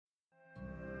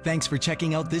Thanks for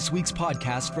checking out this week's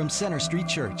podcast from Center Street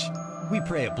Church. We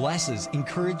pray it blesses,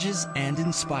 encourages, and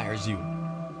inspires you.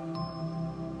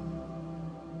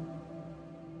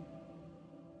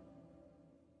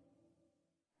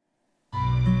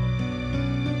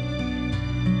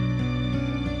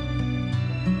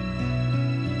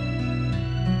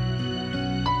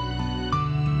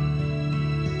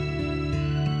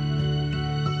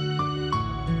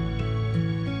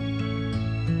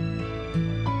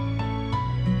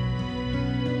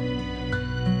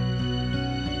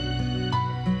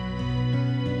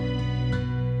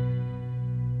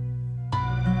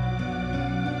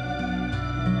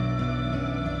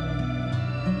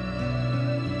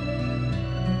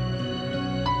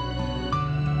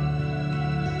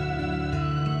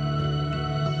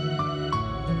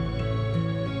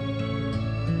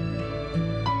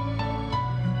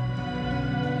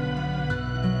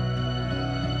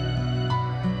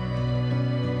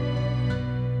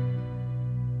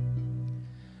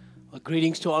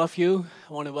 Greetings to all of you.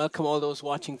 I want to welcome all those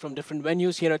watching from different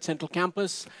venues here at Central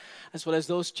Campus, as well as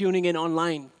those tuning in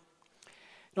online.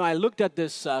 I looked at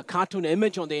this cartoon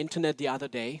image on the internet the other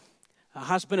day. A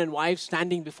husband and wife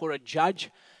standing before a judge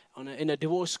in a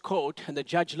divorce court, and the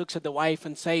judge looks at the wife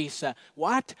and says,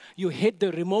 "What? You hid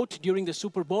the remote during the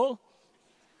Super Bowl?"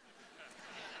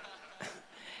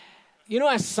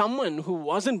 As someone who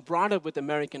wasn't brought up with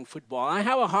American football, I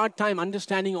have a hard time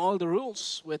understanding all the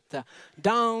rules with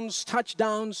downs,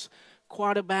 touchdowns,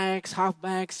 quarterbacks,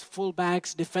 halfbacks,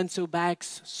 fullbacks, defensive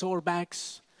backs, sore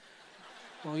backs.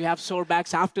 Well, you have sore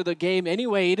backs after the game.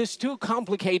 Anyway, it is too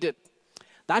complicated.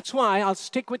 That's why I'll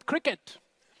stick with cricket.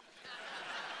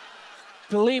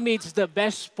 Believe me, it's the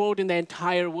best sport in the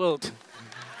entire world.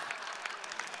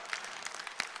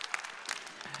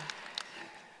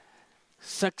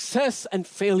 Success and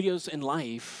failures in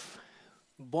life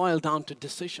boil down to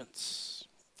decisions.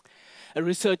 A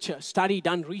research study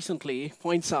done recently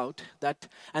points out that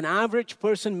an average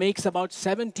person makes about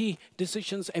 70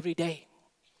 decisions every day.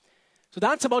 So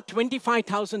that's about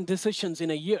 25,000 decisions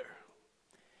in a year.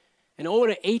 And over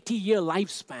an 80-year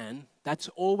lifespan, that's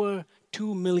over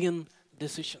 2 million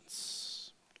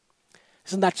decisions.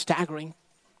 Isn't that staggering?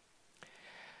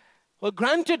 Well,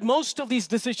 granted, most of these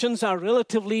decisions are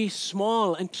relatively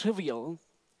small and trivial,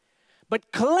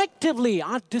 but collectively,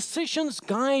 our decisions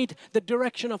guide the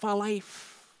direction of our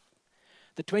life.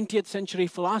 The 20th century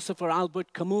philosopher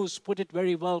Albert Camus put it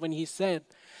very well when he said,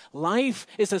 "Life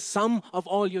is a sum of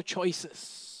all your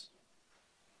choices."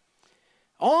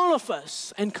 All of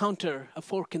us encounter a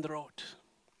fork in the road.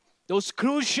 Those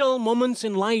crucial moments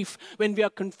in life when we are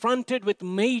confronted with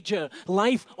major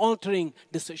life-altering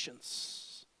decisions.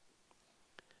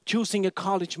 Choosing a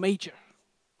college major,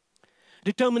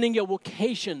 determining your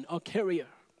vocation or career,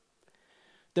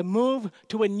 the move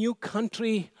to a new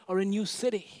country or a new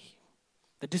city,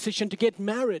 the decision to get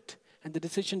married and the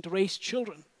decision to raise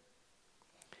children,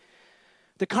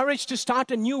 the courage to start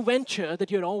a new venture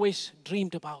that you had always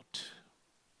dreamed about,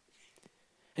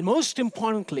 and most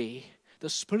importantly, the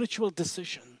spiritual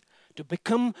decision to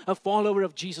become a follower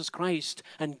of Jesus Christ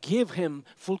and give Him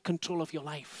full control of your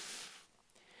life.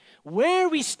 Where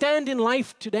we stand in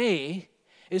life today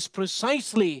is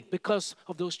precisely because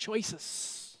of those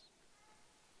choices.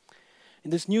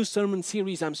 In this new sermon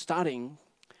series I'm starting,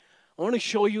 I want to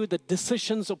show you the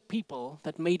decisions of people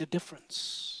that made a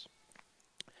difference.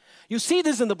 You see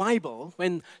this in the Bible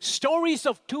when stories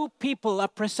of two people are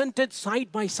presented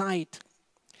side by side.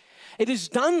 It is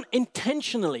done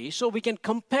intentionally so we can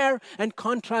compare and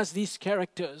contrast these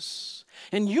characters.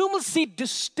 And you will see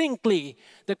distinctly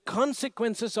the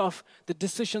consequences of the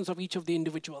decisions of each of the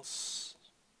individuals.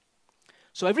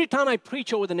 So every time I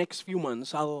preach over the next few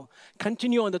months, I'll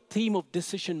continue on the theme of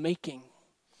decision making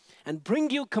and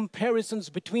bring you comparisons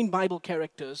between Bible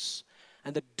characters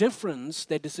and the difference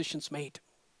their decisions made.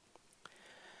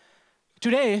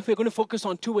 Today, we're going to focus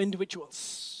on two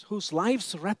individuals whose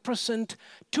lives represent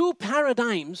two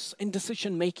paradigms in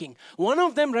decision making. One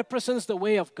of them represents the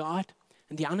way of God,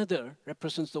 and the other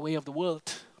represents the way of the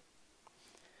world.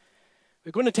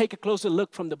 We're going to take a closer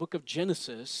look from the book of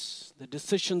Genesis, the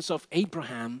decisions of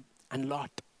Abraham and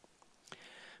Lot. I'm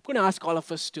going to ask all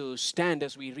of us to stand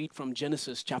as we read from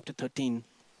Genesis chapter 13.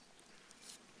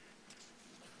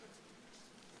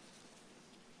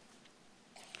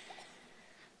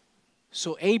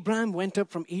 So Abraham went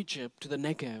up from Egypt to the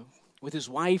Negev with his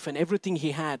wife and everything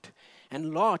he had,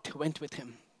 and Lot went with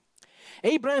him.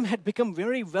 Abraham had become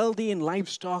very wealthy in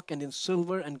livestock and in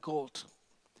silver and gold.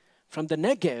 From the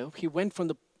Negev, he went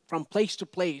from place to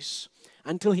place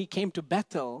until he came to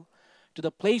Bethel, to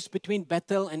the place between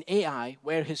Bethel and Ai,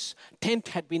 where his tent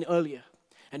had been earlier.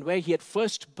 and where he had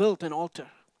first built an altar.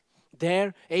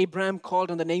 There, Abraham called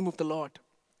on the name of the Lord.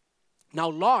 Now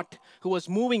Lot, who was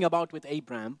moving about with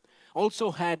Abraham,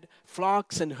 also had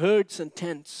flocks and herds and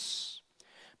tents.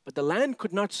 But the land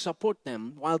could not support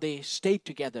them while they stayed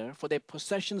together, for their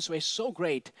possessions were so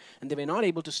great, and they were not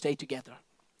able to stay together.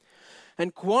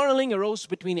 And quarreling arose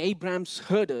between Abraham's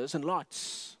herders and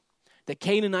Lot's. The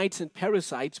Canaanites and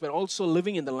Perizzites were also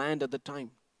living in the land at the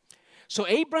time. So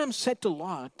Abraham said to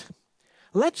Lot,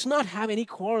 "Let's not have any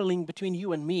quarreling between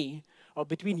you and me, or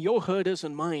between your herders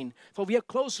and mine, for we are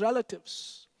close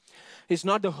relatives. Is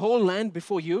not the whole land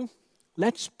before you?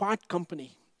 Let's part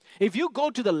company. If you go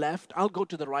to the left, I'll go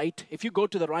to the right. If you go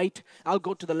to the right, I'll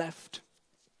go to the left."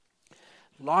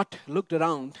 Lot looked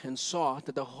around and saw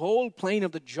that the whole plain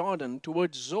of the Jordan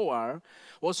towards Zoar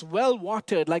was well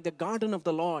watered like the garden of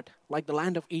the Lord, like the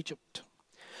land of Egypt.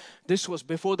 This was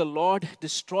before the Lord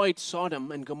destroyed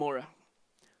Sodom and Gomorrah.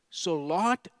 So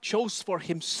Lot chose for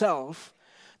himself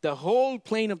the whole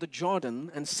plain of the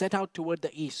Jordan and set out toward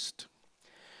the east.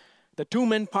 The two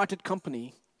men parted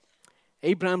company.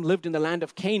 Abraham lived in the land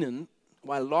of Canaan,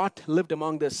 while Lot lived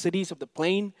among the cities of the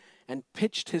plain and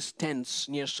pitched his tents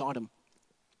near Sodom.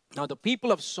 Now the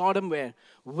people of Sodom were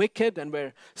wicked and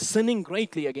were sinning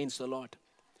greatly against the Lord.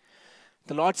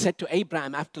 The Lord said to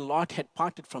Abraham after Lot had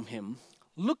parted from him,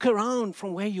 "Look around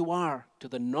from where you are, to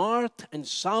the north and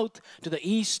south, to the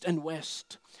east and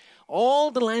west. All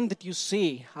the land that you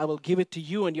see, I will give it to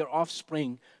you and your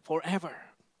offspring forever.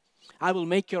 I will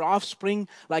make your offspring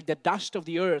like the dust of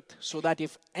the earth, so that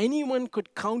if anyone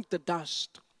could count the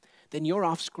dust, then your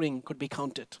offspring could be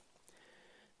counted.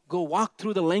 Go walk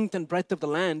through the length and breadth of the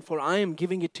land, for I am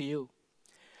giving it to you."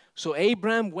 So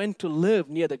Abraham went to live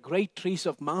near the great trees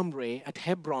of Mamre at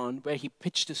Hebron, where he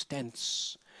pitched his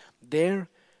tents. There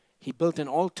he built an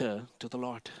altar to the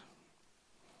Lord.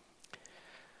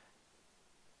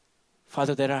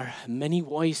 Father, there are many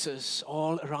voices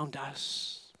all around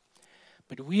us,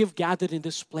 but we have gathered in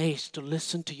this place to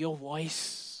listen to your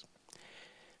voice.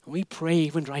 And we pray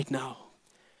even right now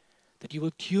that you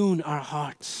will tune our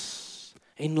hearts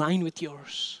in line with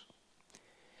yours,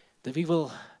 that we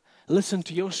will listen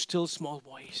to your still small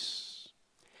voice.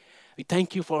 We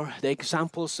thank you for the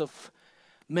examples of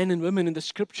men and women in the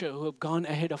scripture who have gone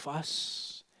ahead of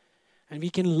us, and we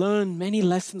can learn many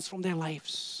lessons from their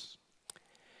lives.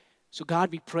 So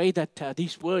God, we pray that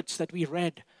these words that we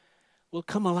read will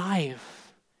come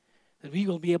alive, that we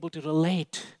will be able to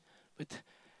relate with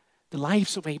the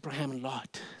lives of Abraham and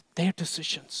Lot, their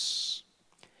decisions.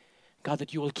 God,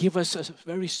 that you will give us a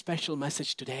very special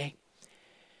message today,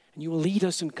 and you will lead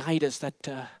us and guide us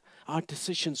that our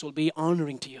decisions will be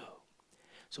honoring to you.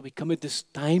 So we commit this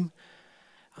time.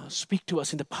 Speak to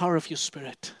us in the power of your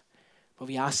Spirit. For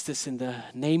we ask this in the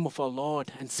name of our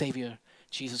Lord and Savior,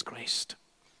 Jesus Christ.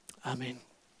 Amen.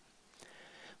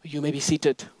 You may be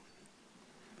seated.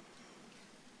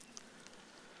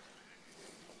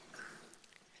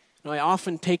 Now, I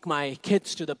often take my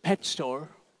kids to the pet store.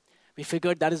 We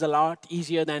figured that is a lot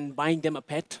easier than buying them a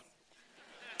pet.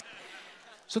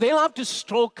 So they love to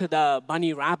stroke the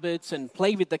bunny rabbits and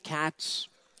play with the cats.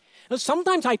 Now,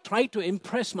 sometimes I try to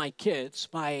impress my kids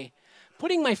by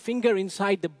putting my finger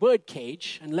inside the bird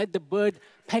cage and let the bird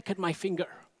peck at my finger.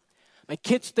 My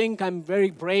kids think I'm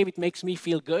very brave. It makes me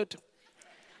feel good.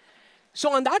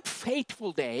 So on that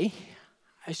fateful day,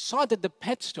 I saw that the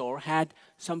pet store had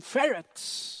some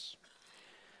ferrets.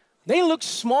 They looked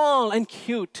small and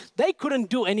cute. They couldn't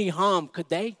do any harm, could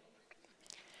they?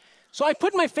 So I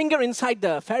put my finger inside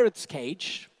the ferret's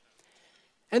cage,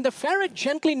 and the ferret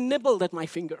gently nibbled at my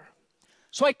finger.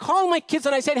 So I called my kids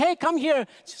and I said, "Hey, come here.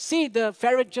 See, the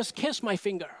ferret just kissed my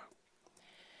finger."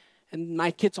 And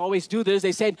my kids always do this.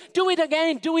 They said, "Do it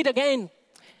again, do it again."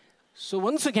 So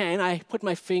once again, I put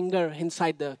my finger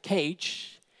inside the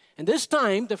cage. And this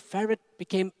time, the ferret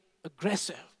became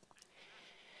aggressive.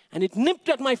 And it nipped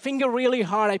at my finger really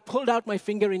hard. I pulled out my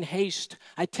finger in haste.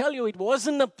 I tell you, it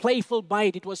wasn't a playful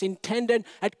bite. It was intended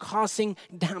at causing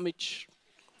damage.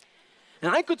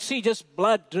 And I could see just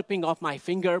blood dripping off my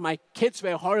finger. My kids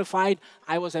were horrified.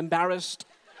 I was embarrassed.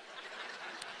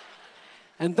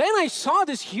 And then I saw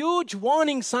this huge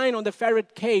warning sign on the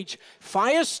ferret cage: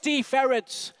 "Feisty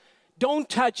ferrets, don't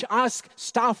touch, ask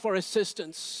staff for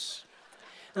assistance."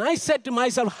 And I said to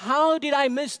myself, how did I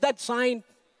miss that sign?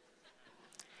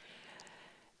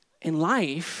 In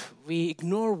life, we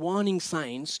ignore warning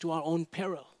signs to our own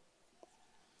peril.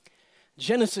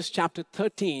 Genesis chapter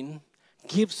 13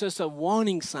 gives us a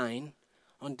warning sign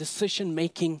on decision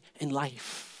making in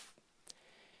life.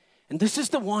 And this is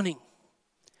the warning.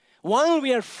 While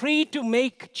we are free to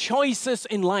make choices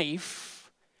in life,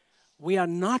 we are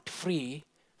not free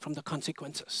from the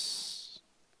consequences.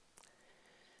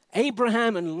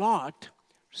 Abraham and Lot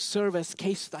serve as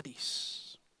case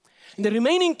studies. In the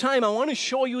remaining time, I want to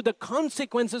show you the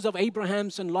consequences of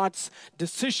Abraham's and Lot's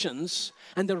decisions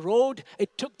and the road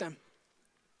it took them.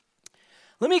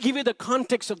 Let me give you the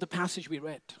context of the passage we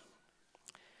read.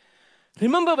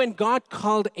 Remember when God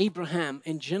called Abraham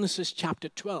in Genesis chapter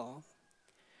 12,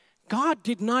 God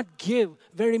did not give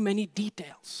very many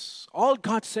details. All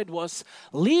God said was,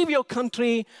 leave your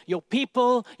country, your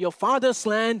people, your father's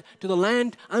land to the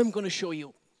land I'm going to show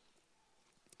you.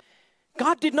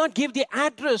 God did not give the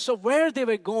address of where they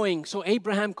were going so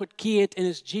Abraham could key it in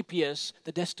his GPS,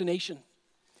 the destination.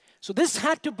 So this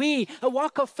had to be a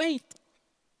walk of faith.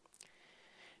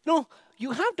 You know,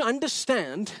 you have to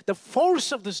understand the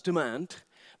force of this demand.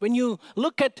 When you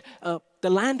look at the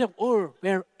land of Ur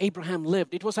where Abraham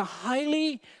lived, it was a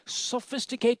highly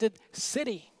sophisticated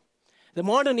city. The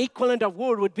modern equivalent of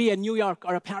Ur would be a New York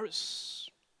or a Paris.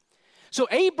 So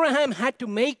Abraham had to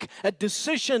make a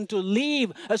decision to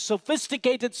leave a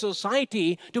sophisticated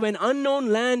society to an unknown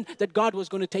land that God was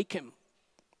going to take him.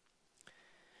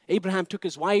 Abraham took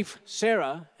his wife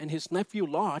Sarah and his nephew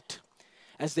Lot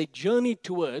as they journeyed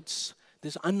towards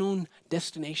this unknown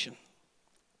destination.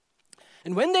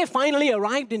 And when they finally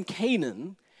arrived in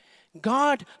Canaan,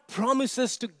 God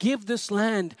promises to give this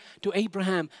land to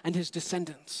Abraham and his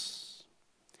descendants.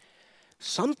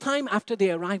 Sometime after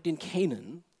they arrived in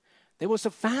Canaan, there was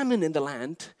a famine in the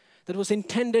land that was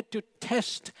intended to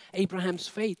test Abraham's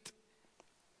faith.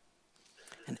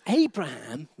 And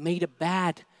Abraham made a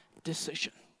bad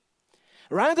decision.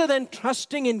 Rather than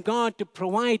trusting in God to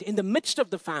provide in the midst of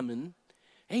the famine,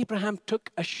 Abraham took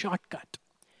a shortcut.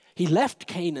 He left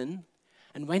Canaan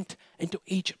and went into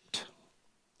Egypt.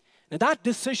 Now that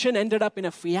decision ended up in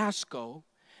a fiasco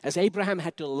as Abraham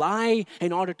had to lie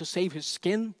in order to save his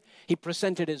skin. He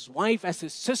presented his wife as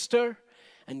his sister,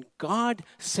 and God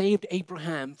saved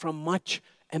Abraham from much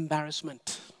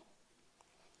embarrassment.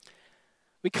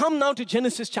 We come now to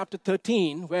Genesis chapter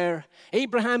 13, where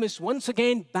Abraham is once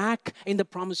again back in the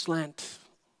promised land.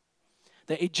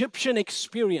 The Egyptian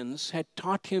experience had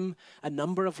taught him a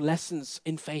number of lessons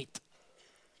in faith.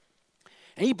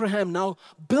 Abraham now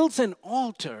builds an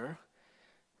altar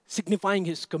signifying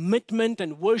his commitment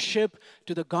and worship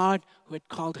to the God who had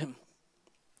called him.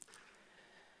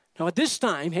 Now at this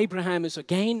time, Abraham is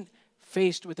again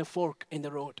faced with a fork in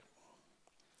the road.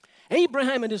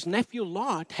 Abraham and his nephew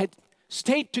Lot had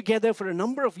stayed together for a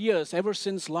number of years ever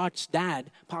since Lot's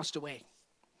dad passed away.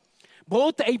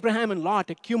 Both Abraham and Lot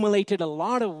accumulated a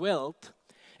lot of wealth,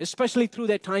 especially through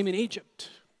their time in Egypt.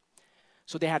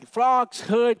 So they had flocks,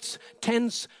 herds,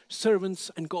 tents,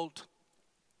 servants, and gold.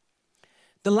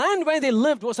 The land where they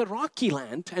lived was a rocky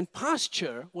land, and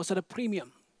pasture was at a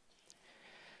premium.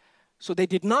 So they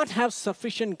did not have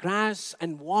sufficient grass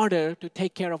and water to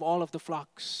take care of all of the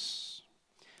flocks.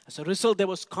 As a result, there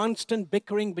was constant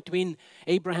bickering between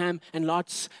Abraham and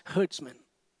Lot's herdsmen.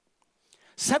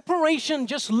 Separation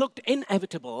just looked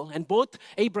inevitable, and both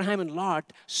Abraham and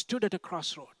Lot stood at a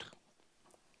crossroad.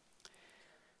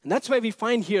 And that's why we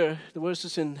find here the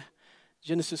verses in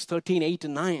Genesis 13, 8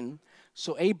 and 9.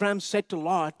 So Abraham said to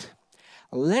Lot,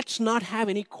 let's not have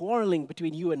any quarreling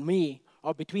between you and me,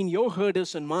 or between your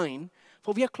herders and mine,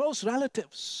 for we are close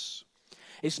relatives.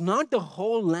 Is not the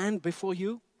whole land before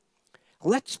you?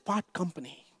 Let's part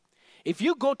company. If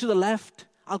you go to the left,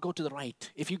 I'll go to the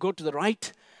right. If you go to the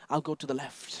right, I'll go to the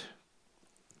left.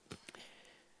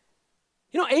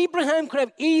 You know, Abraham could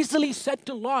have easily said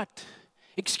to Lot,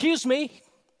 excuse me,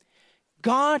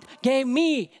 God gave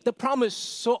me the promise,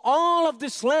 so all of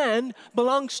this land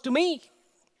belongs to me.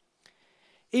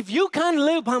 If you can't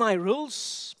live by my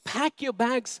rules, pack your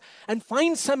bags and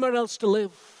find somewhere else to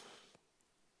live.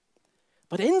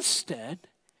 But instead,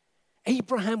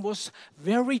 Abraham was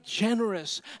very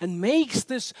generous and makes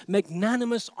this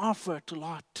magnanimous offer to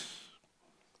Lot.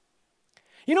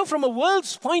 You know, from a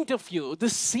world's point of view,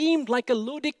 this seemed like a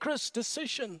ludicrous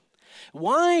decision.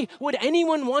 Why would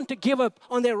anyone want to give up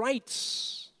on their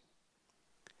rights?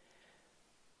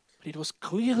 But it was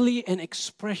clearly an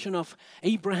expression of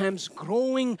Abraham's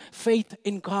growing faith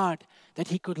in God that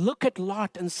he could look at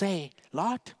Lot and say,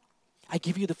 Lot, I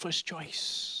give you the first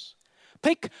choice.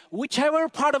 Pick whichever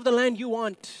part of the land you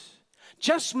want.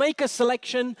 Just make a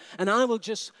selection and I will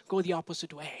just go the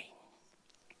opposite way.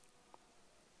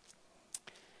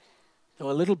 So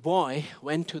a little boy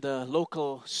went to the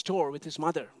local store with his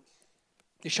mother.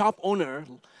 The shop owner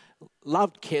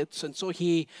loved kids, and so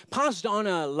he passed on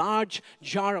a large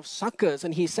jar of suckers,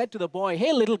 and he said to the boy,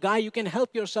 hey, little guy, you can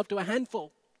help yourself to a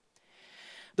handful.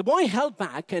 The boy held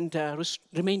back and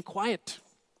remained quiet.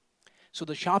 So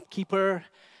the shopkeeper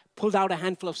pulled out a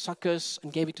handful of suckers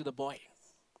and gave it to the boy.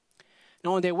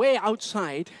 Now, on their way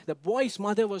outside, the boy's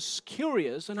mother was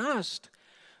curious and asked,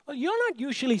 "Well, you're not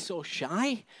usually so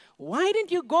shy. Why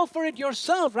didn't you go for it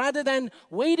yourself rather than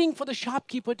waiting for the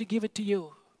shopkeeper to give it to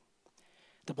you?"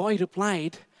 The boy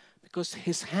replied, "Because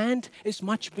his hand is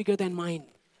much bigger than mine."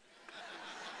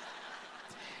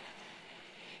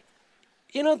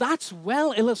 That's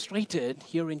well illustrated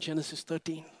here in Genesis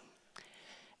 13.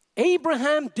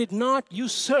 Abraham did not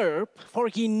usurp, for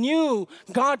he knew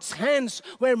God's hands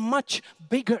were much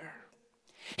bigger.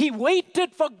 He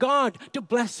waited for God to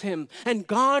bless him, and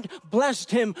God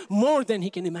blessed him more than he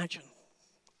can imagine.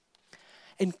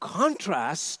 In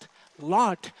contrast,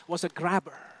 Lot was a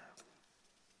grabber.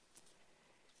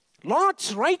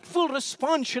 Lot's rightful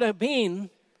response should have been,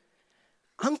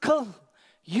 "Uncle,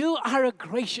 you are a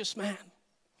gracious man.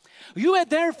 You were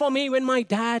there for me when my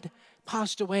dad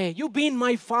passed away. You've been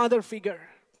my father figure.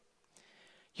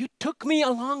 You took me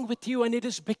along with you, and it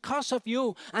is because of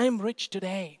you I am rich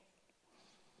today.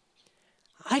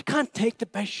 I can't take the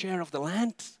best share of the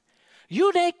land.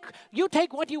 You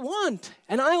take what you want,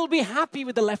 and I will be happy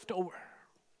with the leftover."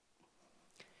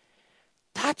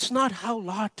 That's not how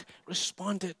Lot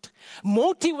responded.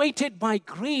 Motivated by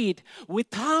greed,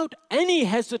 without any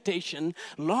hesitation,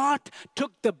 Lot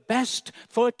took the best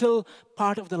fertile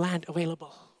part of the land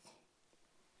available.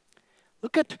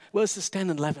 Look at verses 10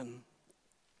 and 11.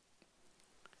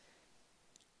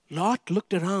 Lot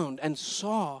looked around and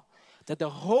saw that the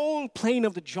whole plain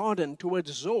of the Jordan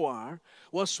towards Zoar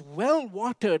was well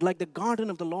watered like the garden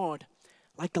of the Lord,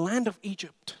 like the land of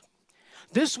Egypt.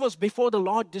 This was before the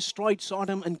Lord destroyed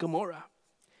Sodom and Gomorrah.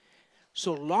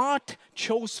 So Lot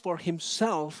chose for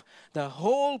himself the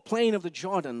whole plain of the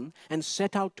Jordan and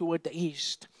set out toward the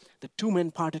east. The two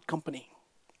men parted company.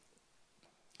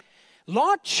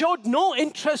 Lot showed no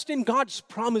interest in God's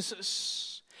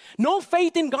promises, no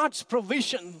faith in God's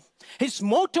provision. His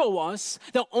motto was,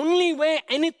 the only way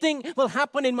anything will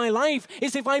happen in my life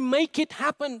is if I make it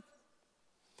happen.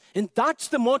 And that's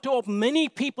the motto of many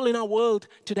people in our world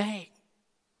today.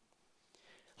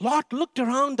 Lot looked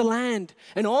around the land,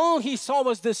 and all he saw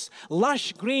was this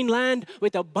lush green land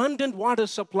with abundant water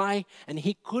supply, and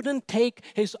he couldn't take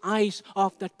his eyes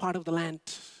off that part of the land.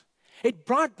 It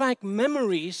brought back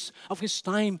memories of his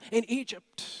time in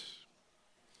Egypt.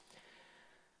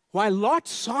 While Lot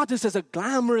saw this as a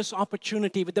glamorous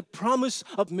opportunity with the promise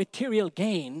of material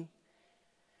gain,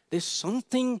 there's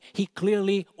something he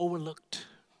clearly overlooked.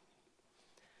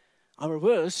 Our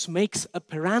verse makes a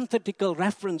parenthetical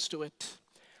reference to it.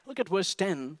 Look at verse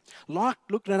 10. Lot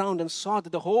looked around and saw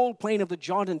that the whole plain of the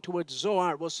Jordan towards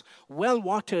Zoar was well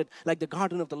watered like the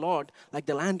garden of the Lord, like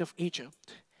the land of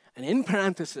Egypt. And in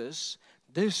parenthesis,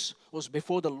 this was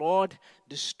before the Lord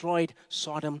destroyed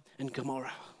Sodom and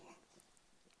Gomorrah.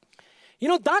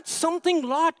 That's something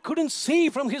Lot couldn't see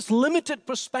from his limited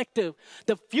perspective,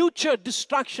 the future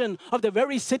destruction of the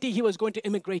very city he was going to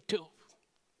immigrate to.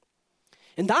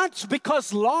 And that's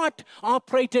because Lot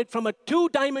operated from a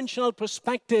two-dimensional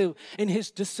perspective in his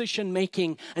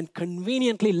decision-making and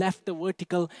conveniently left the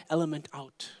vertical element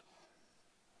out.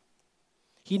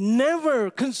 He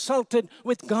never consulted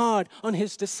with God on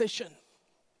his decision.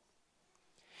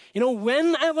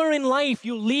 Whenever in life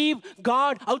you leave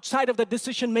God outside of the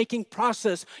decision-making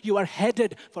process, you are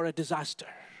headed for a disaster.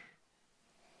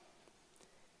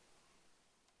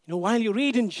 While you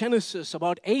read in Genesis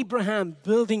about Abraham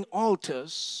building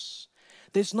altars,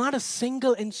 there's not a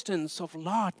single instance of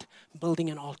Lot building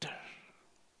an altar.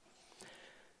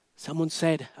 Someone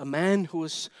said, a man who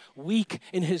is weak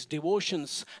in his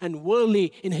devotions and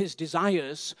worldly in his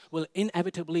desires will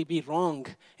inevitably be wrong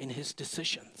in his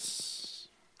decisions.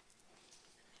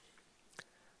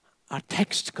 Our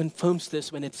text confirms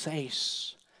this when it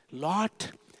says,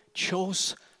 Lot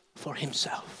chose for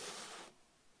himself.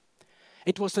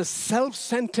 It was a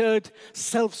self-centered,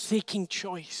 self-seeking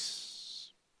choice.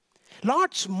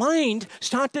 Lot's mind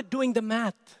started doing the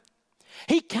math.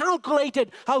 He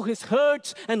calculated how his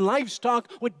herds and livestock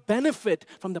would benefit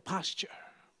from the pasture.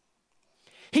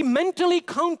 He mentally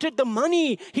counted the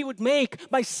money he would make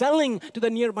by selling to the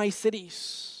nearby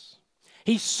cities.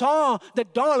 He saw the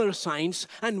dollar signs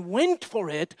and went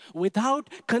for it without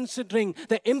considering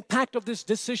the impact of this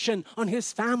decision on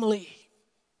his family.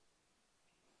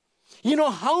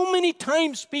 How many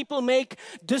times people make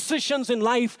decisions in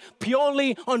life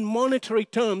purely on monetary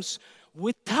terms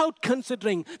without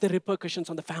considering the repercussions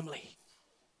on the family?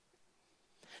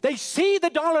 They see the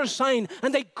dollar sign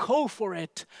and they go for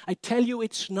it. I tell you,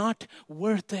 it's not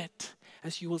worth it,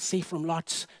 as you will see from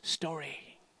Lot's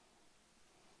story.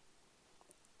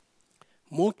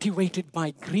 Motivated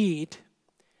by greed,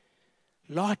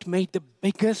 Lot made the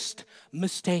biggest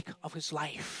mistake of his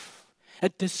life, a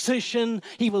decision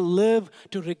he will live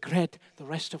to regret the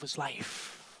rest of his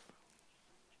life.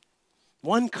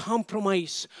 One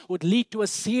compromise would lead to a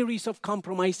series of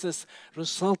compromises,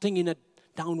 resulting in a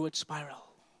downward spiral.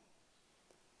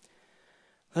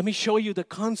 Let me show you the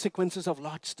consequences of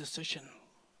Lot's decision.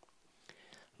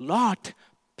 Lot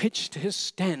pitched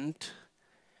his tent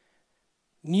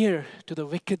near to the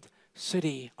wicked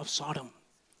city of Sodom.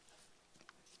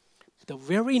 The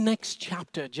very next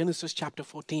chapter, Genesis chapter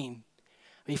 14,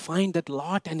 we find that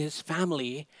Lot and his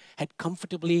family had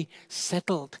comfortably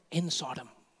settled in Sodom.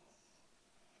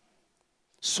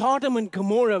 Sodom and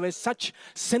Gomorrah were such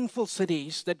sinful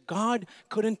cities that God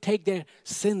couldn't take their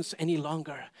sins any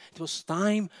longer. It was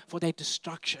time for their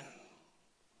destruction.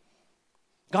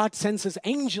 God sends his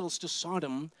angels to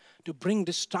Sodom to bring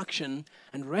destruction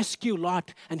and rescue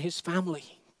Lot and his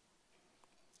family.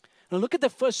 Now look at the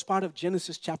first part of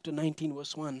Genesis chapter 19,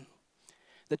 verse 1.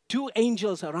 The two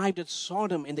angels arrived at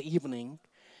Sodom in the evening,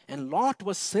 and Lot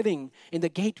was sitting in the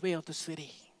gateway of the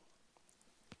city.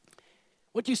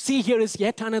 What you see here is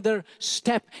yet another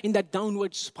step in that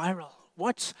downward spiral.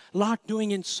 What's Lot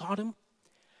doing in Sodom?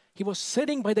 He was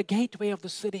sitting by the gateway of the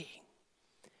city.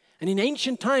 And in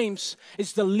ancient times,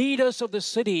 it's the leaders of the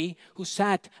city who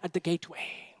sat at the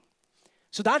gateway.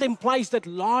 So that implies that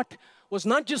Lot was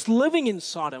not just living in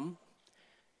Sodom,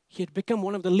 he had become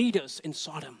one of the leaders in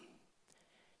Sodom.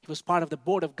 He was part of the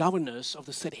board of governors of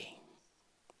the city.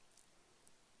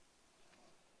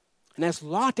 And as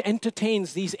Lot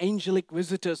entertains these angelic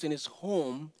visitors in his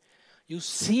home, you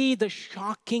see the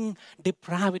shocking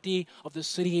depravity of the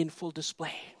city in full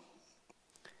display.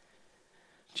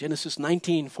 Genesis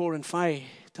 19, 4 and 5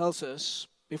 tells us,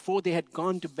 before they had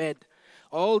gone to bed,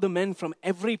 all the men from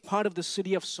every part of the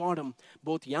city of Sodom,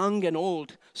 both young and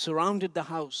old, surrounded the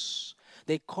house.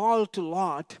 They called to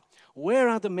Lot, "Where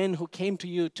are the men who came to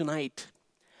you tonight?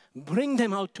 Bring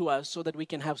them out to us so that we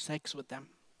can have sex with them."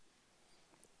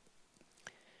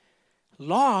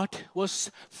 Lot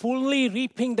was fully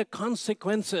reaping the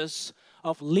consequences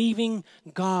of leaving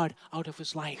God out of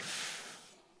his life.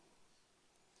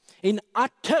 In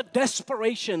utter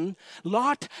desperation,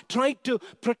 Lot tried to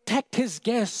protect his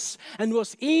guests and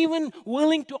was even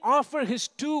willing to offer his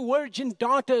 2 virgin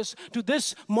daughters to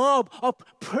this mob of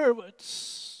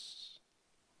perverts.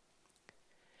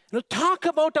 Now, talk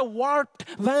about a warped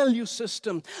value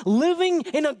system. Living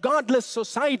in a godless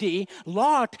society,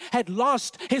 Lot had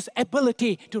lost his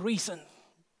ability to reason.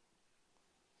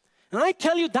 And I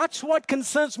tell you, that's what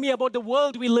concerns me about the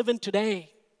world we live in today.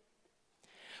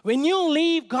 When you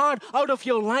leave God out of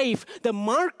your life, the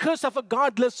markers of a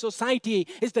godless society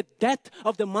is the death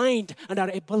of the mind and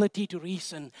our ability to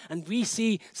reason. And we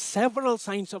see several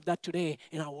signs of that today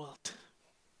in our world.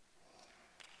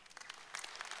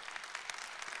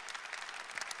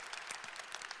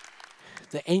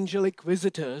 The angelic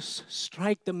visitors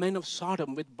strike the men of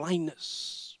Sodom with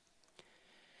blindness.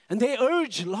 And they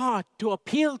urge Lot to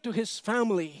appeal to his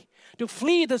family to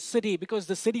flee the city because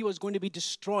the city was going to be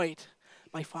destroyed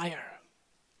by fire.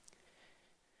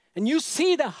 And you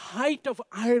see the height of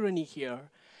irony here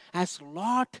as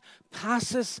Lot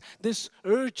passes this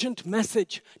urgent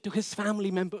message to his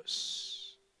family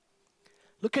members.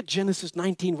 Look at Genesis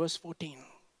 19, verse 14.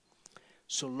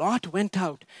 So Lot went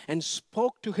out and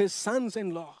spoke to his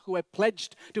sons-in-law who had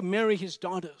pledged to marry his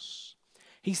daughters.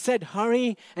 He said,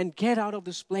 "Hurry and get out of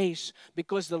this place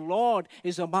because the Lord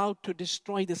is about to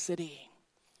destroy the city."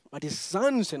 But his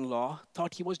sons-in-law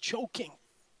thought he was joking.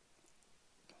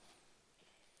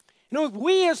 You know, if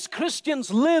we as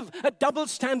Christians live a double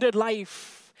standard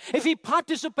life, if we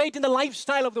participate in the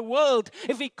lifestyle of the world,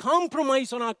 if we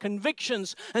compromise on our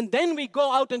convictions, and then we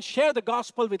go out and share the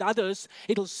gospel with others,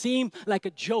 it'll seem like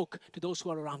a joke to those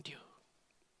who are around you.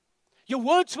 Your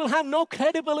words will have no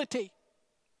credibility.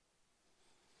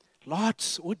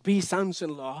 Lot's would-be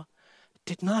sons-in-law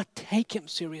did not take him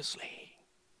seriously.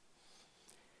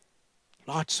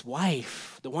 Lot's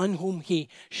wife, the one whom he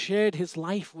shared his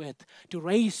life with to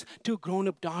raise 2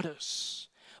 grown-up daughters,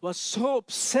 was so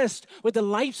obsessed with the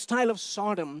lifestyle of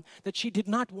Sodom that she did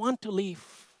not want to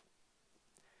leave.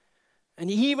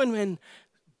 And even when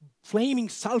flaming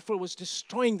sulfur was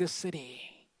destroying the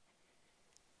city,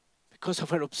 because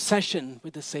of her obsession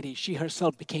with the city, she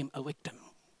herself became a victim.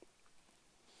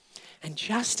 And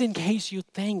just in case you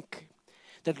think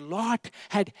that Lot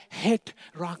had hit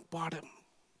rock bottom,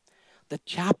 the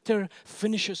chapter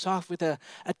finishes off with a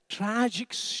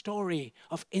tragic story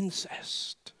of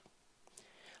incest.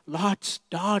 Lot's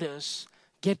daughters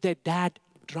get their dad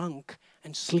drunk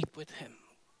and sleep with him.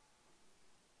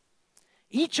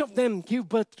 Each of them give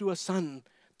birth to a son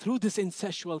through this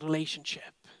incestual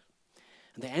relationship.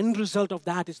 And the end result of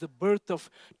that is the birth of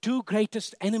two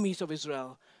greatest enemies of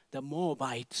Israel, the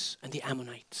Moabites and the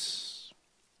Ammonites.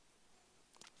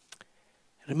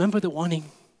 Remember the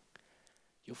warning.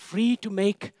 You're free to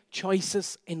make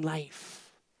choices in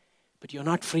life, but you're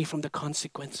not free from the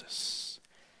consequences.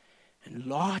 And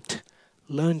Lot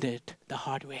learned it the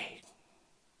hard way.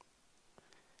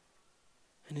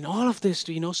 And in all of this,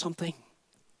 do you know something?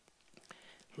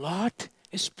 Lot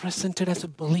is presented as a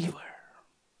believer.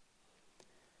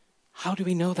 How do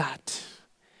we know that?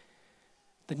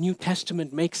 The New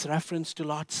Testament makes reference to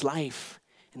Lot's life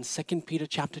in 2 Peter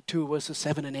chapter 2, verses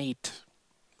 7 and 8.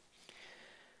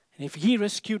 And if he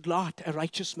rescued Lot, a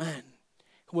righteous man,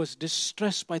 who was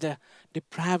distressed by the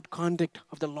depraved conduct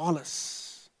of the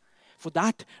lawless, for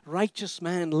that righteous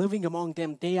man living among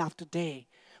them day after day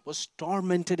was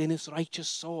tormented in his righteous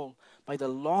soul by the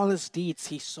lawless deeds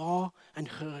he saw and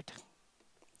heard.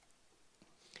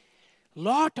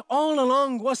 Lot all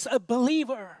along was a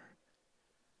believer,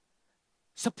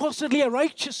 supposedly a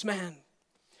righteous man,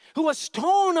 who was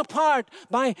torn apart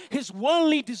by his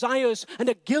worldly desires and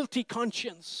a guilty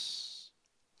conscience.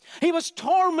 He was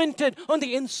tormented on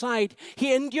the inside.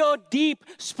 He endured deep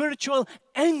spiritual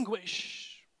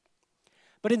anguish.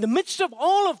 But in the midst of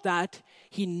all of that,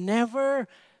 he never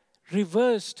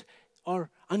reversed or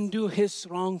undo his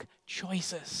wrong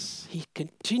choices. He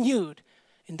continued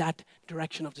in that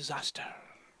direction of disaster.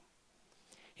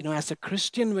 You know, as a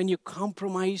Christian, when you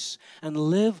compromise and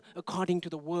live according to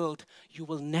the world, you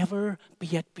will never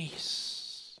be at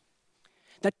peace.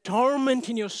 That torment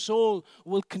in your soul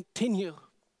will continue.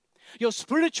 Your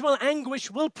spiritual anguish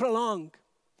will prolong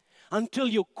until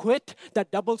you quit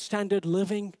that double standard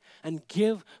living and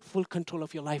give full control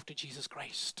of your life to Jesus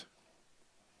Christ.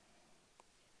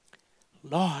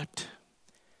 Lot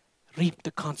reaped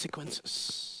the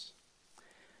consequences.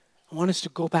 I want us to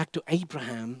go back to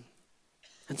Abraham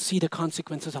and see the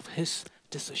consequences of his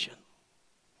decision.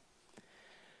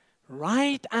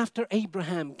 Right after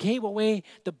Abraham gave away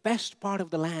the best part of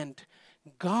the land,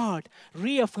 God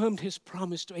reaffirmed his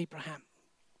promise to Abraham.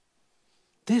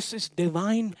 This is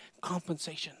divine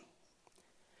compensation.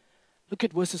 Look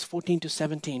at verses 14 to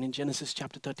 17 in Genesis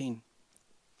chapter 13.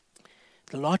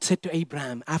 The Lord said to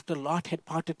Abraham, after Lot had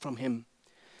parted from him,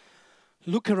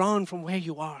 "Look around from where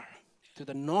you are, to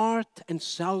the north and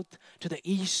south, to the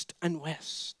east and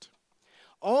west.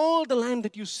 All the land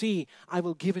that you see, I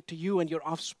will give it to you and your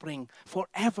offspring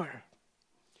forever.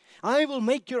 I will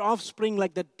make your offspring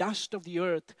like the dust of the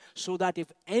earth, so that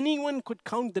if anyone could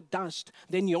count the dust,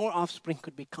 then your offspring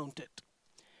could be counted.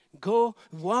 Go,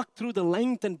 walk through the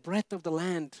length and breadth of the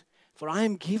land, for I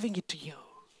am giving it to you."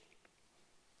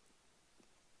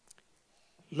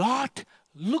 Lot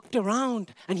looked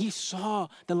around and he saw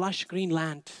the lush green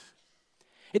land.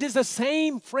 It is the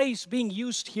same phrase being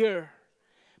used here.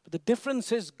 But the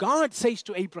difference is God says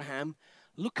to Abraham,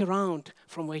 "Look around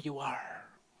from where you are."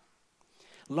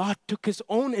 Lot took his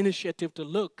own initiative to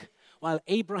look, while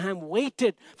Abraham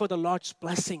waited for the Lord's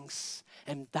blessings.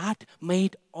 And that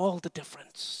made all the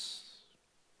difference.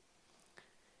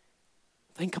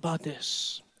 Think about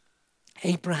this.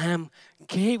 Abraham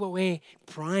gave away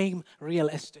prime real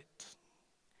estate.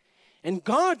 And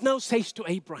God now says to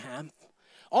Abraham,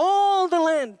 all the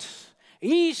land,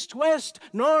 east, west,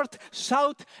 north,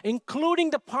 south, including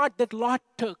the part that Lot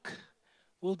took,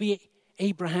 will be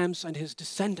Abraham's and his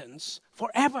descendants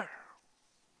forever.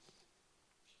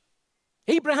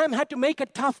 Abraham had to make a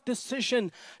tough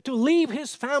decision to leave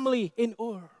his family in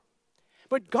Ur.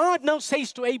 But God now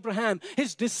says to Abraham,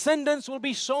 his descendants will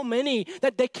be so many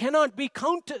that they cannot be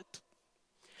counted.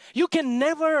 You can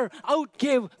never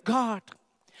outgive God.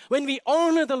 When we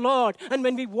honor the Lord and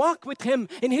when we walk with Him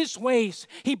in His ways,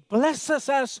 He blesses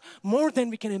us more than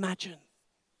we can imagine.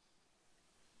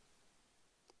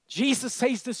 Jesus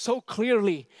says this so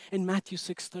clearly in Matthew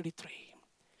 6:33.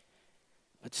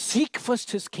 But seek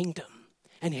first His kingdom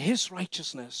and His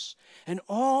righteousness, and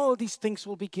all these things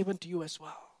will be given to you as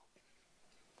well.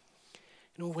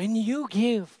 You know, when you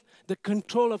give the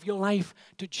control of your life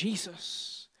to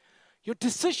Jesus, your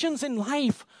decisions in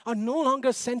life are no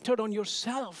longer centered on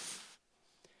yourself.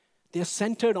 They're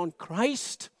centered on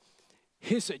Christ,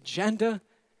 His agenda,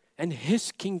 and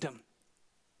His kingdom.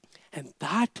 And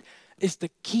that is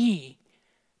the key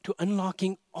to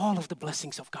unlocking all of the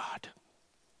blessings of God.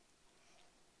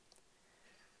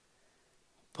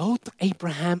 Both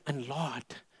Abraham and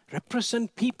Lot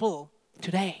represent people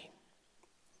today.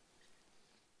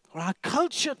 Or our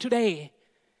culture today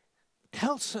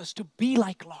tells us to be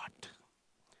like Lot.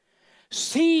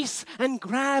 Seize and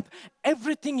grab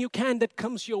everything you can that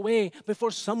comes your way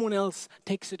before someone else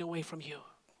takes it away from you.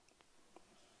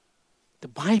 The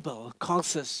Bible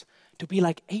calls us to be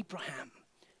like Abraham.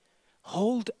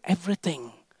 Hold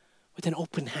everything with an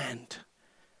open hand,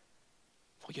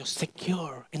 for you're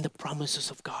secure in the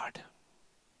promises of God.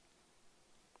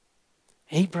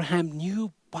 Abraham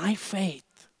knew by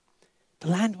faith the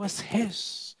land was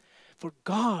his, for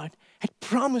God had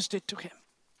promised it to him.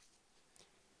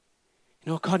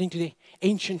 According to the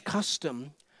ancient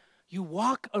custom, you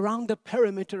walk around the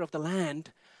perimeter of the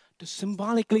land to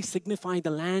symbolically signify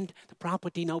the land, the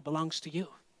property now belongs to you.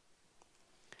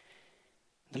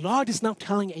 The Lord is now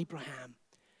telling Abraham,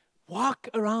 walk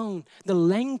around the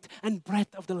length and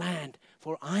breadth of the land,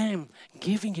 for I am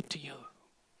giving it to you.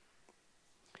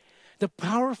 The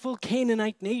powerful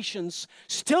Canaanite nations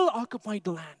still occupied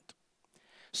the land.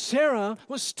 Sarah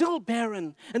was still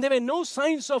barren, and there were no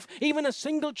signs of even a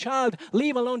single child,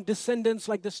 leave alone descendants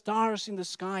like the stars in the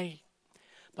sky.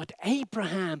 But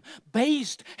Abraham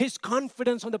based his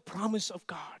confidence on the promise of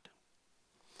God.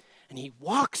 And he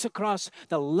walks across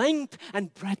the length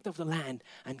and breadth of the land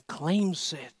and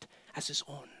claims it as his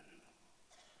own.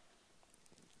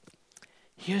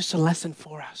 Here's a lesson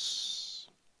for us.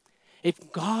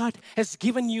 If God has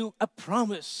given you a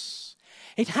promise,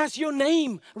 it has your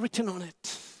name written on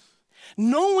it.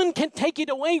 No one can take it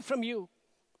away from you.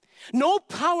 No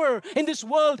power in this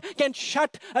world can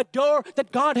shut a door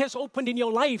that God has opened in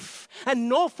your life. And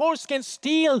no force can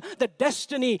steal the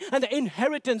destiny and the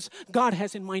inheritance God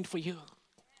has in mind for you.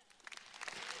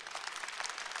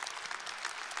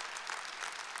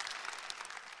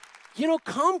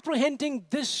 Comprehending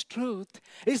this truth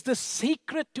is the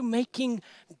secret to making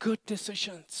good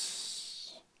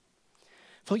decisions.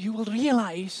 For you will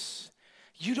realize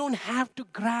you don't have to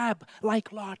grab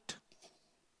like Lot.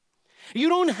 You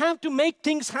don't have to make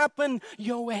things happen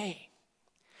your way.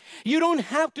 You don't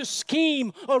have to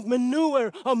scheme or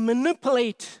maneuver or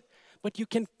manipulate, but you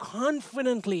can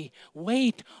confidently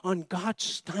wait on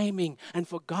God's timing and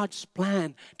for God's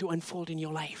plan to unfold in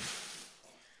your life.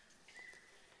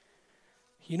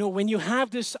 When you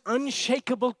have this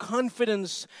unshakable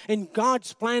confidence in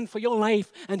God's plan for your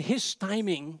life and His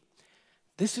timing,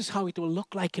 this is how it will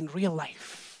look like in real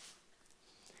life.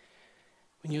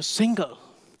 When you're single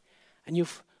and you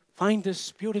find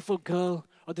this beautiful girl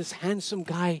or this handsome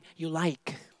guy you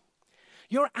like,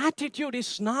 your attitude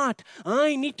is not,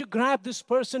 I need to grab this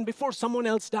person before someone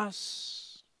else does.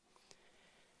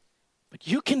 But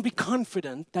you can be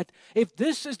confident that if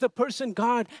this is the person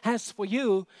God has for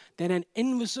you, then an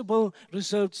invisible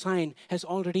reserved sign has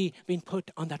already been put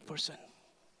on that person.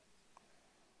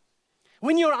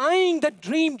 When you're eyeing that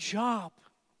dream job,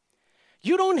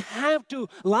 you don't have to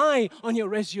lie on your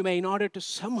resume in order to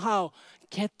somehow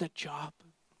get the job.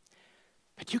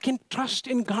 But you can trust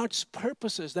in God's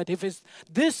purposes that if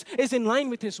this is in line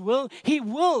with His will, He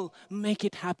will make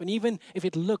it happen, even if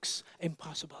it looks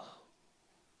impossible.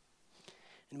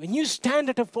 And when you stand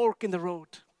at a fork in the road,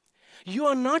 you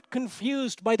are not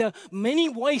confused by the many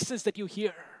voices that you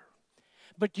hear.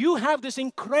 But you have this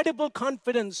incredible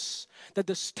confidence that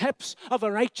the steps of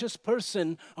a righteous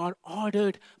person are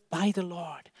ordered by the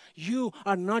Lord. You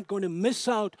are not going to miss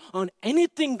out on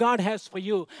anything God has for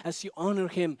you as you honor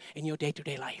Him in your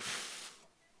day-to-day life.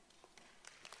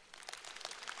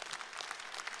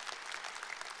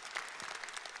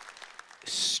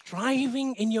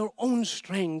 Striving in your own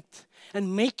strength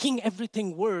and making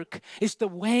everything work is the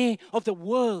way of the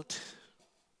world.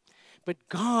 But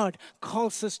God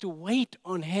calls us to wait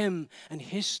on Him and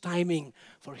His timing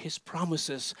for His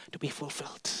promises to be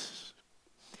fulfilled.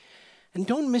 And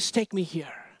don't mistake me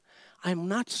here. I'm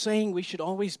not saying we should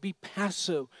always be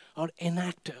passive or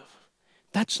inactive.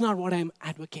 That's not what I'm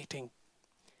advocating.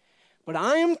 But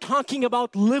I am talking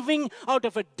about living out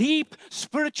of a deep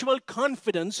spiritual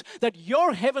confidence that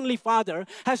your Heavenly Father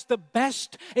has the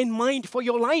best in mind for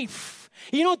your life.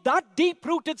 That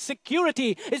deep-rooted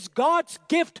security is God's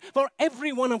gift for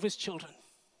every one of His children.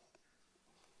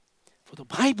 For the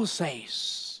Bible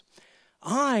says,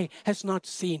 eye has not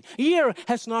seen, ear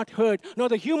has not heard, nor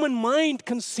the human mind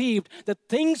conceived the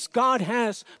things God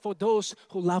has for those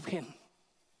who love Him.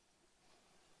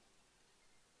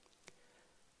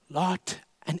 Lot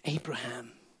and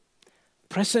Abraham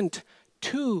present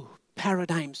two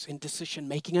paradigms in decision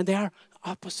making, and they are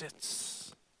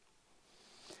opposites.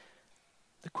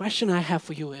 The question I have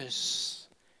for you is,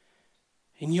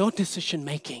 in your decision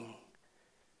making,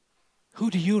 who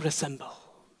do you resemble?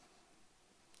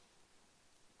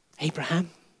 Abraham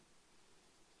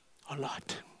or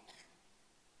Lot?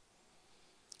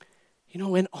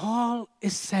 When all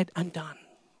is said and done,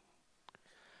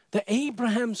 the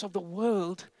Abrahams of the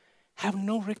world have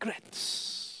no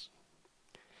regrets.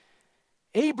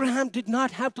 Abraham did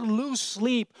not have to lose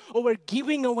sleep over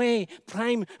giving away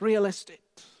prime real estate.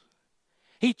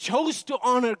 He chose to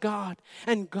honor God,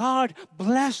 and God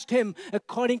blessed him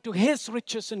according to his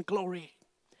riches and glory.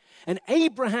 And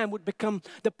Abraham would become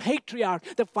the patriarch,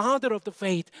 the father of the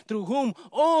faith, through whom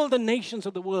all the nations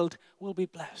of the world will be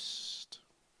blessed.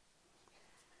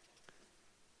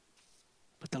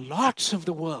 But the lots of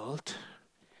the world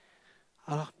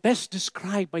are best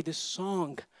described by this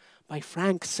song by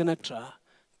Frank Sinatra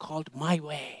called My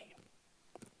Way.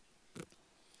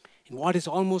 In what is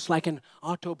almost like an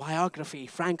autobiography,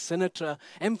 Frank Sinatra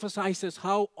emphasizes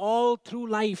how all through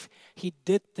life he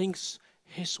did things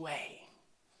his way.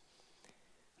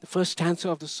 The first stanza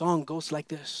of the song goes like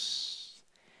this.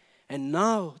 And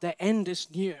now the end is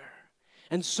near,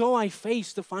 and so I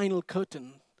face the final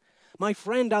curtain. My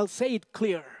friend, I'll say it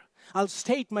clear. I'll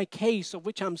state my case of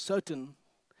which I'm certain.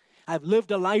 I've lived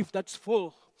a life that's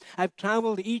full. I've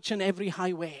traveled each and every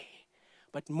highway.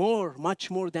 But more,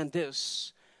 much more than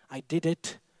this, I did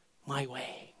it my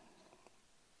way.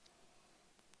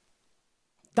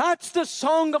 That's the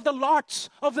song of the lots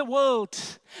of the world.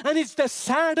 And it's the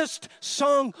saddest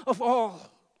song of all.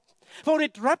 For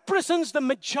it represents the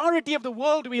majority of the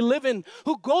world we live in,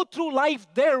 who go through life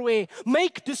their way,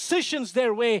 make decisions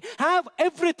their way, have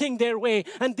everything their way.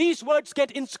 And these words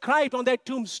get inscribed on their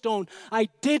tombstone. I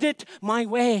did it my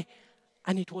way,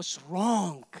 and it was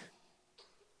wrong.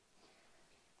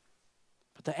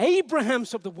 But the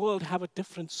Abrahams of the world have a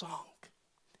different song.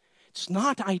 It's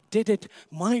not I did it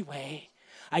my way.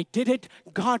 I did it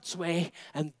God's way,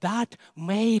 and that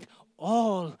made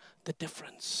all the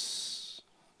difference.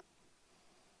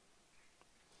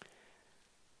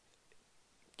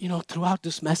 You know, throughout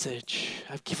this message,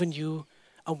 I've given you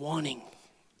a warning.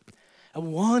 A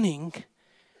warning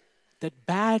that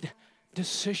bad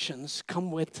decisions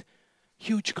come with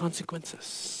huge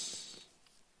consequences.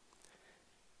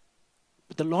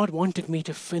 But the Lord wanted me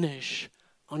to finish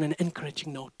on an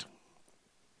encouraging note.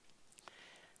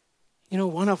 You know,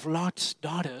 one of Lot's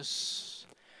daughters,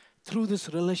 through this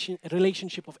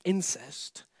relationship of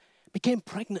incest, became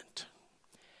pregnant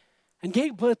and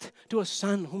gave birth to a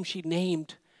son whom she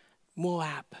named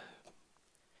Moab.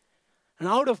 And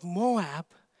out of Moab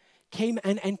came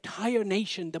an entire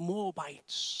nation, the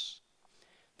Moabites.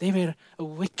 They were a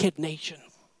wicked nation.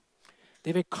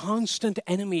 They were constant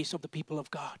enemies of the people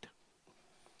of God.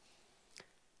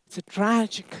 It's a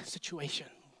tragic situation.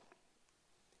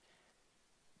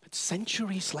 But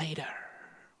centuries later,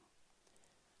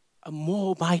 a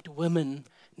Moabite woman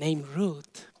named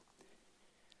Ruth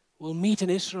will meet an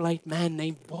Israelite man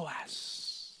named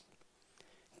Boaz.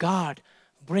 God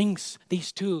brings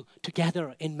these two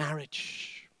together in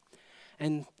marriage.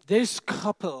 And this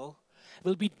couple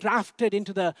will be drafted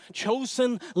into the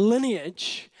chosen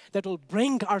lineage that will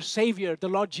bring our Savior, the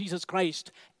Lord Jesus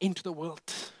Christ, into the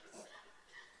world.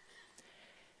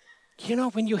 You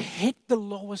know, when you hit the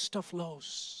lowest of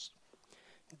lows,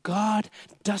 God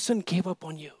doesn't give up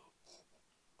on you.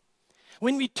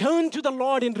 When we turn to the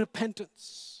Lord in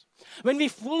repentance, when we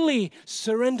fully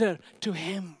surrender to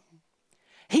Him,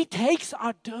 He takes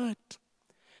our dirt,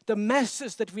 the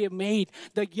messes that we have made,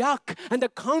 the yuck and the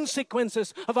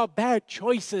consequences of our bad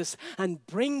choices, and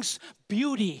brings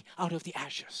beauty out of the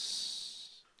ashes.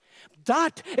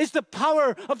 That is the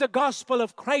power of the gospel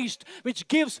of Christ, which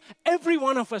gives every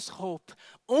one of us hope.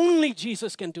 Only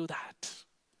Jesus can do that.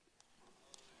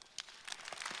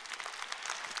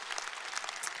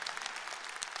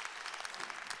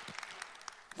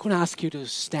 I'm going to ask you to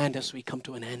stand as we come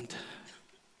to an end.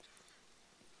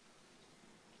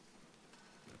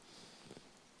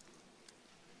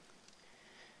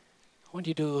 I want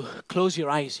you to close your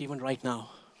eyes even right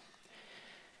now.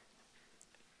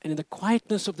 And in the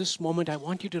quietness of this moment, I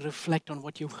want you to reflect on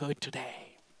what you've heard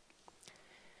today.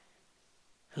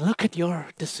 And look at your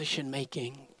decision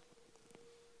making.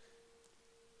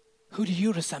 Who do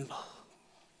you resemble?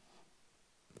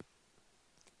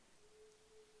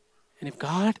 And if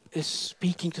God is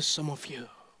speaking to some of you,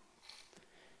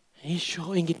 He's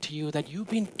showing it to you that you've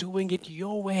been doing it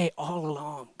your way all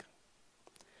along.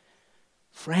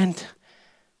 Friend,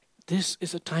 this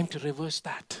is a time to reverse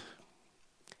that.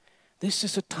 This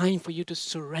is a time for you to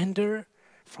surrender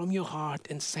from your heart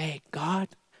and say, God,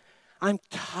 I'm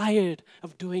tired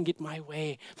of doing it my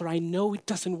way, for I know it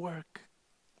doesn't work.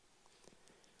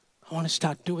 I want to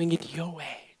start doing it your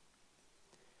way.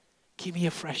 Give me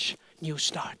a fresh new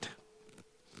start.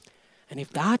 And if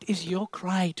that is your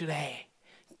cry today,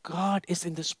 God is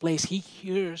in this place. He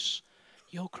hears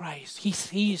your cries. He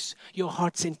sees your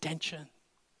heart's intention.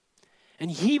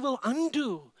 And He will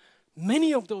undo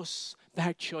many of those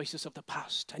bad choices of the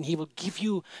past, and He will give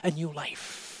you a new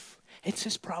life. It's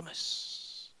His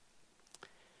promise.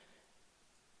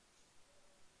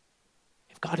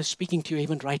 If God is speaking to you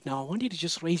even right now, I want you to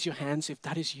just raise your hands if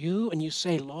that is you, and you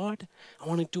say, Lord, I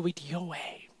want to do it your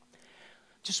way.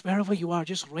 Just wherever you are,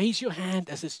 just raise your hand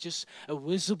as it's just a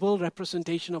visible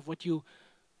representation of what you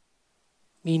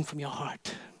mean from your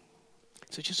heart.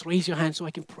 So just raise your hand so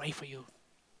I can pray for you.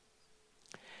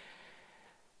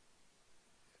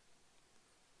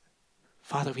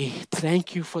 Father, we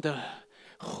thank you for the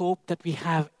hope that we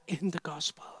have in the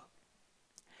gospel.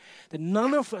 That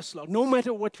none of us, Lord, no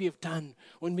matter what we have done,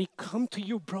 when we come to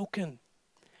you broken,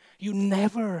 you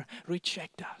never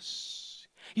reject us.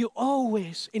 You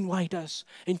always invite us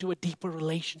into a deeper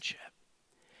relationship.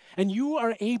 And you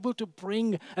are able to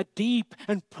bring a deep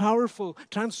and powerful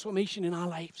transformation in our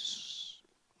lives.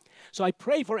 So I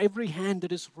pray for every hand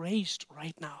that is raised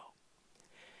right now.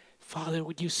 Father,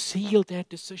 would you seal their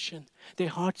decision, their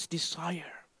heart's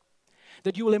desire,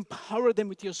 that you will empower them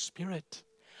with your Spirit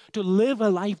to live a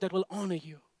life that will honor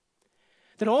you.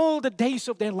 That all the days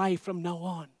of their life from now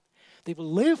on, they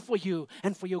will live for you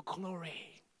and for your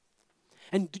glory.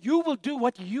 And you will do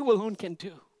what you alone can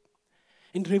do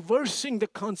in reversing the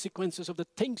consequences of the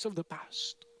things of the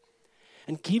past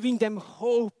and giving them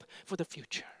hope for the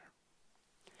future.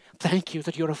 Thank you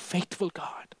that you're a faithful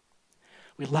God.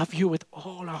 We love you with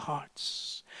all our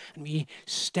hearts, and we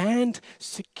stand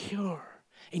secure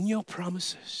in your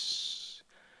promises.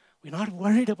 We're not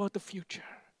worried about the future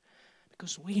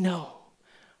because we know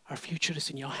our future is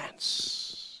in your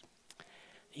hands.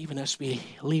 Even as we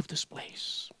leave this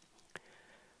place,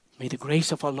 may the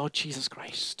grace of our Lord Jesus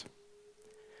Christ,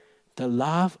 the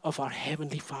love of our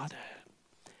Heavenly Father,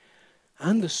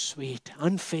 and the sweet,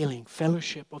 unfailing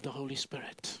fellowship of the Holy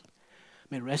Spirit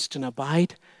may rest and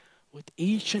abide with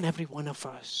each and every one of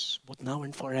us, both now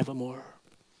and forevermore.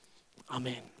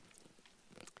 Amen.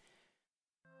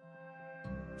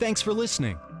 Thanks for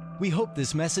listening. We hope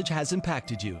this message has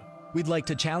impacted you. We'd like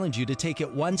to challenge you to take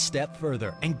it one step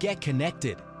further and get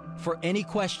connected. For any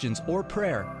questions or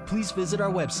prayer, please visit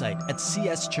our website at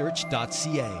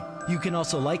cschurch.ca. You can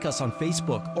also like us on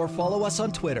Facebook or follow us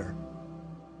on Twitter.